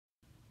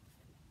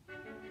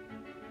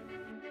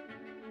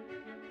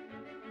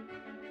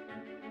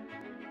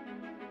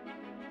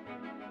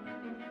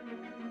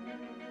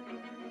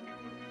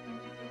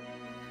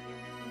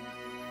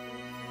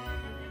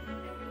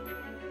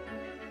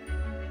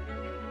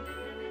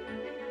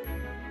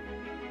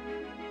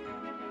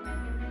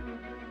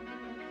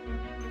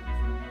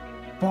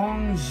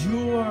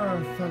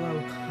Bonjour, fellow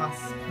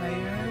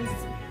cosplayers,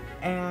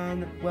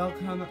 and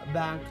welcome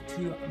back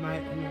to my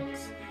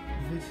next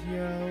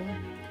video.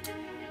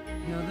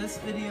 Now, this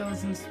video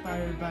is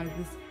inspired by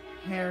this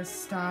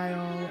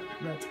hairstyle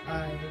that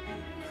I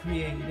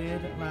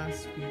created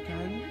last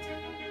weekend,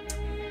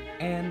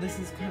 and this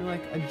is kind of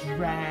like a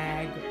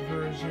drag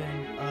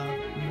version of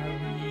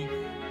Marie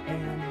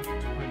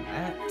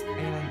Antoinette,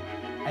 and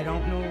I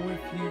don't know if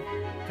you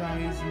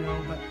guys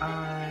know, but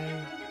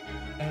I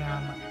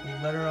am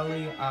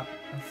literally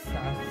obsessed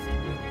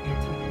with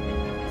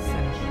 18th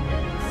century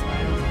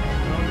styles. I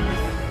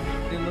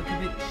know they look a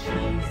bit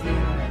cheesy,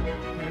 and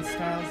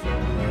hairstyles look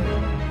a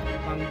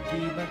bit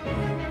funky, but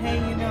hey,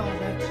 you know,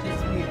 that's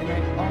just me. And I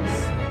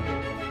also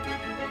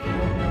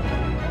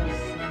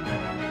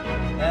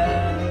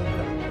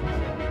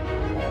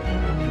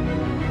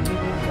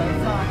so I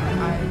thought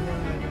I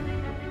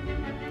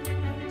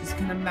would just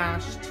kind of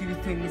mash two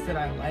things that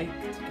I like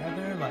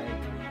together, like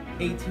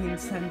 18th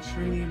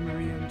century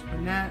Marie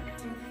Antoinette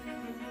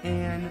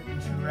and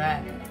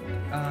drag.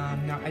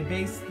 Now I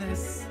based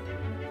this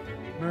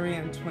Marie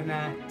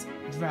Antoinette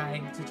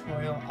drag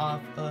tutorial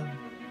off of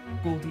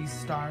Goldie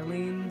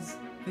Starling's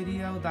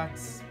video.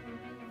 That's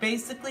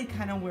basically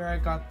kind of where I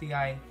got the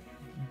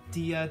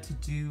idea to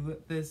do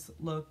this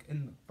look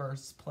in the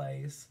first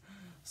place.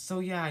 So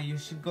yeah, you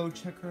should go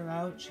check her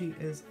out. She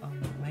is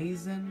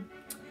amazing.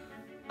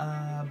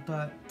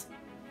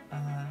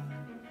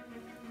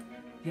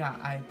 Yeah,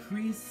 I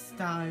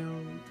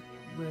pre-styled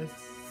with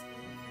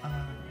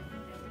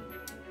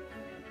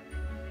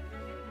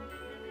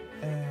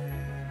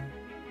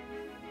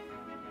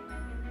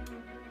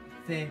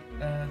this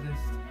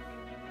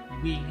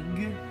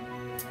wig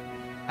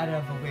out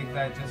of a wig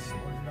that I just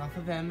ordered off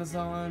of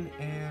Amazon,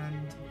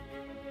 and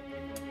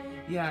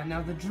yeah,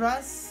 now the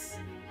dress,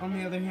 on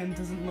the other hand,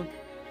 doesn't look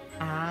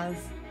as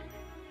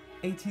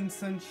 18th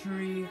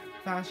century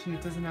fashion.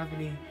 It doesn't have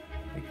any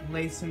like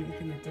lace or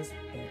anything. It does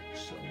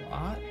itch a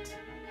lot.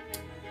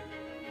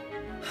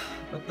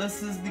 But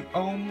this is the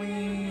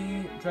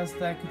only dress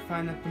that I could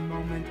find at the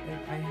moment, and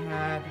I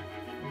had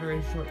a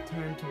very short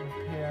time to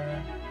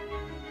prepare.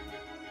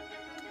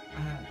 I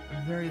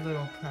had very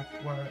little prep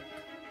work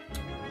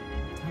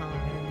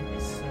time,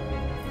 so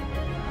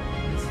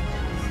this is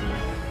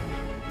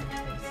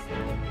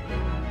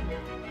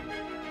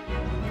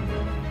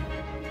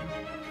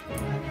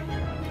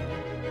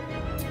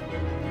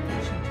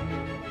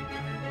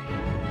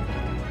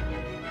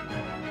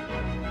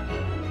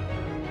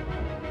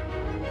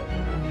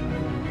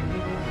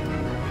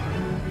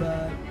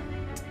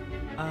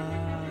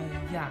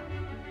yeah.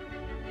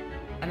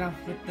 Enough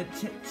with the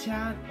chit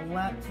chat,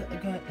 let's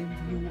get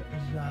into the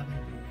video.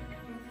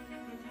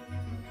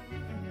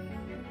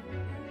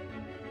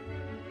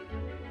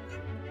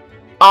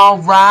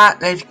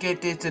 Alright, let's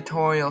get this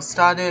tutorial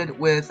started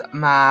with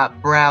my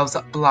brows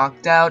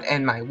blocked out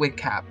and my wig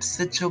cap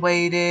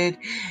situated.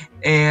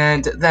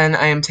 And then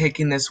I am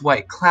taking this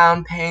white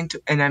clown paint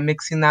and I'm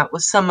mixing that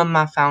with some of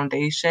my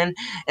foundation.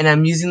 And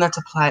I'm using that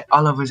to apply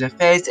all over their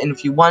face. And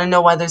if you want to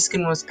know why their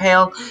skin was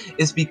pale,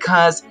 it's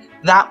because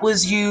that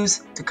was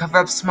used to cover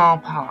up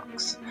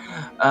smallpox,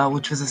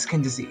 which was a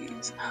skin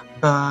disease.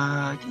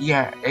 But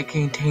yeah, it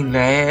contained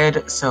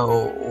lead,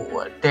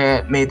 so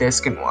that made their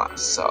skin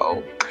worse.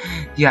 So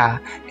yeah,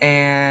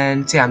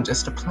 and yeah, I'm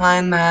just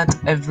applying that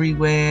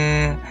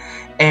everywhere.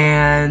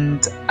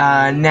 And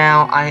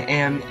now I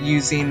am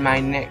using my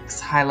NYX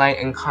highlight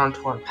and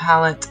contour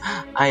palette.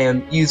 I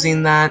am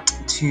using that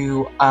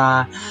to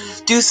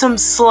do some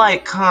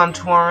slight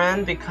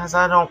contouring because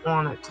I don't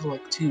want it to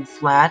look too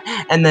flat.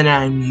 And then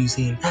I'm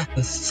using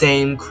the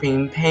same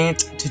cream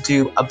paint to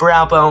do a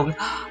brow bone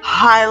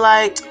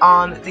highlight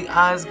on the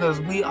eyes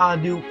because we are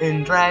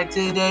doing drag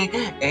today.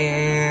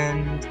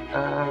 And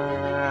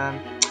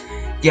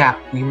yeah,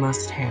 we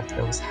must have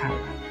those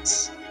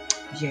highlights.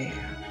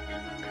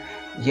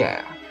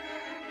 Yeah,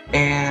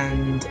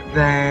 and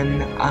then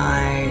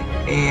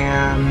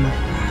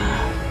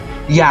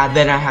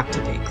then I have to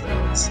bake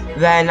those.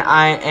 Then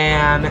I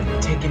am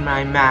taking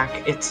my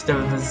MAC, it's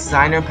the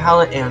designer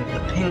palette in the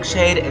pink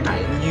shade, and I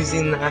am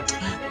using that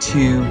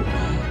to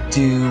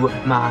do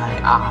my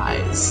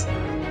eyes.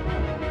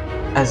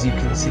 As you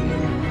can see,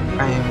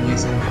 I am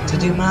using that to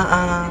do my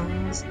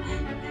eyes.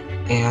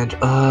 And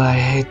oh, I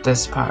hate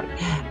this part.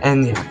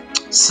 And yeah,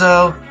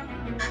 so,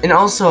 and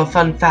also a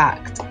fun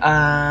fact,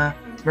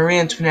 Marie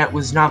Antoinette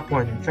was not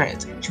born in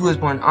France. She was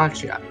born in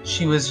Austria.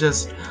 She was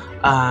just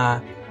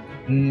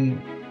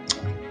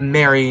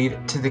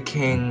married to the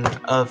King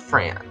of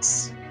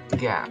France.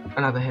 Yeah,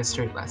 another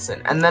history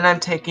lesson. And then I'm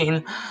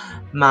taking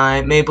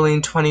my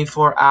Maybelline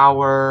 24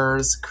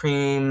 Hours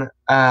cream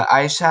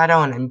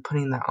eyeshadow, and I'm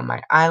putting that on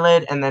my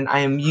eyelid. And then I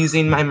am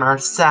using my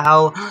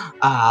Marcel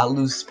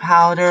loose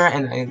powder,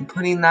 and I am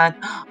putting that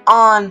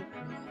on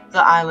the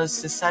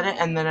eyelids to set it.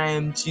 And then I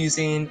am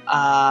using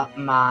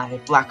my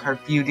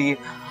Blackheart Beauty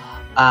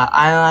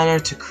eyeliner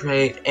to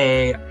create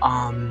a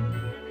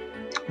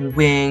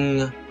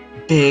wing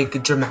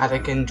big,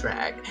 dramatic, and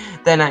drag.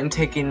 Then I'm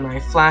taking my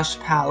flash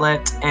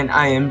palette and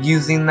I am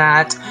using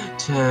that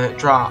to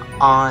draw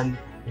on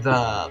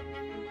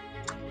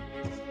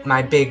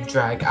my big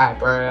drag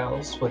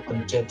eyebrows with the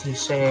magenta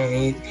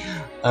shade.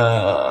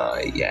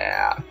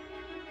 Yeah,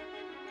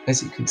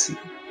 as you can see.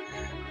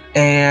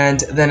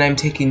 And then I'm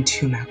taking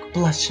 2 MAC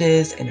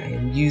blushes and I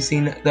am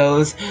using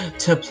those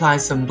to apply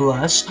some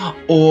blush,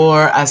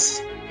 or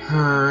as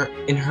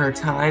in her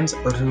times,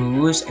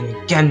 rouge, and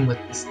again with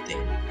this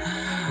thing.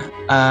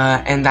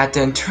 And that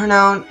didn't turn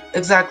out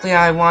exactly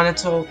how I wanted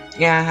to.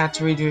 Yeah, I had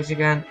to redo it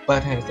again,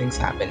 but hey, things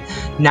happen.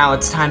 Now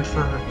it's time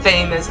for her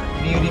famous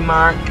beauty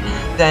mark.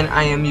 Then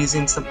I am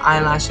using some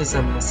eyelashes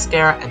and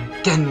mascara, and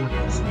again with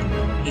this thing.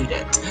 I hate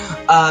it.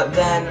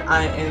 Then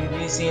I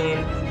am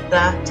using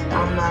that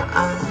on my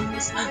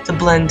eyes to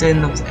blend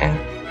in those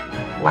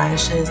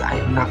lashes. I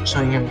am not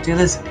showing you how to do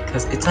this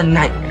because it's a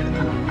nightmare to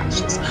put on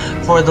lashes.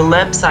 For the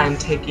lips, I'm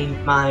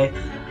taking my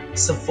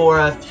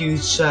Sephora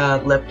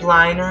Fuchsia lip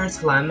liner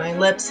to line my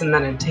lips, and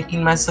then I'm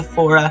taking my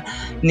Sephora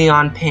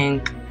neon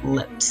pink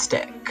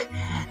lipstick.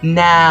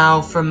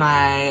 Now for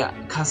my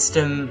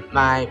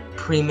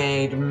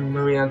pre-made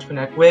Marie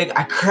Antoinette wig,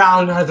 I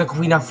crowned her the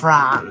Queen of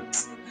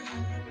France.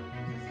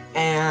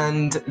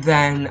 And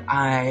then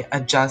I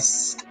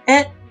adjust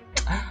it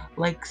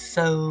like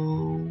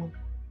so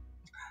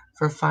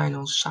for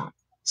final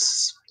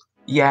shots.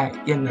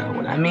 Yeah, you know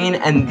what I mean.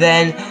 And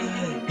then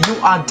you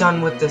are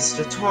done with this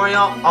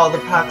tutorial. All the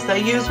products I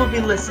use will be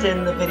listed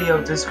in the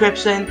video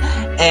description.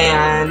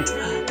 And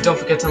don't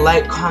forget to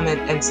like,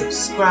 comment, and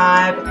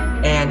subscribe.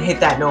 And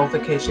hit that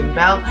notification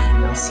bell.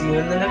 And I'll see you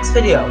in the next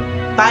video.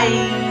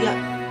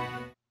 Bye!